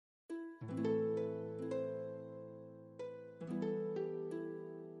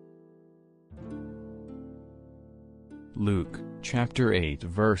Luke, chapter 8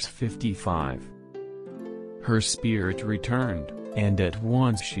 verse 55. Her spirit returned, and at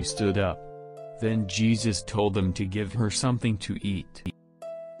once she stood up. Then Jesus told them to give her something to eat.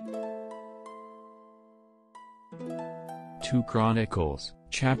 2 Chronicles,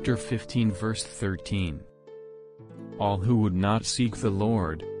 chapter 15 verse 13. All who would not seek the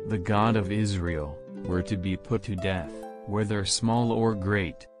Lord, the God of Israel, were to be put to death, whether small or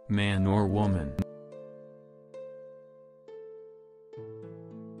great, man or woman.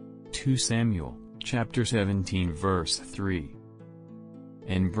 2 Samuel, chapter 17 verse 3.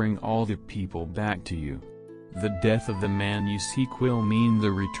 And bring all the people back to you. The death of the man you seek will mean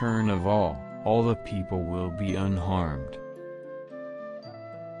the return of all the people will be unharmed.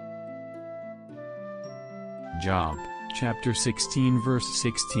 Job, chapter 16 verse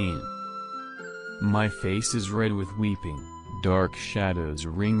 16. My face is red with weeping, dark shadows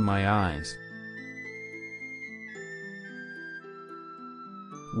ring my eyes.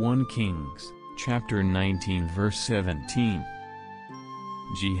 1 Kings, chapter 19 verse 17.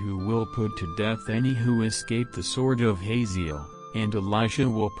 Jehu will put to death any who escape the sword of Hazael, and Elisha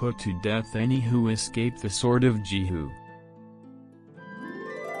will put to death any who escape the sword of Jehu.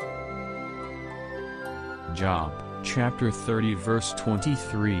 Job, chapter 30 verse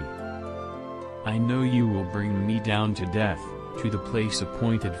 23. I know you will bring me down to death, to the place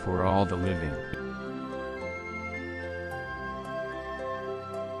appointed for all the living.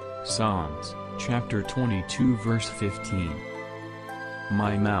 Psalms, chapter 22 verse 15.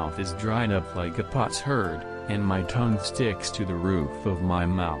 My mouth is dried up like a potsherd, and my tongue sticks to the roof of my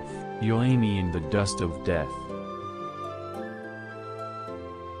mouth. You lay me in the dust of death.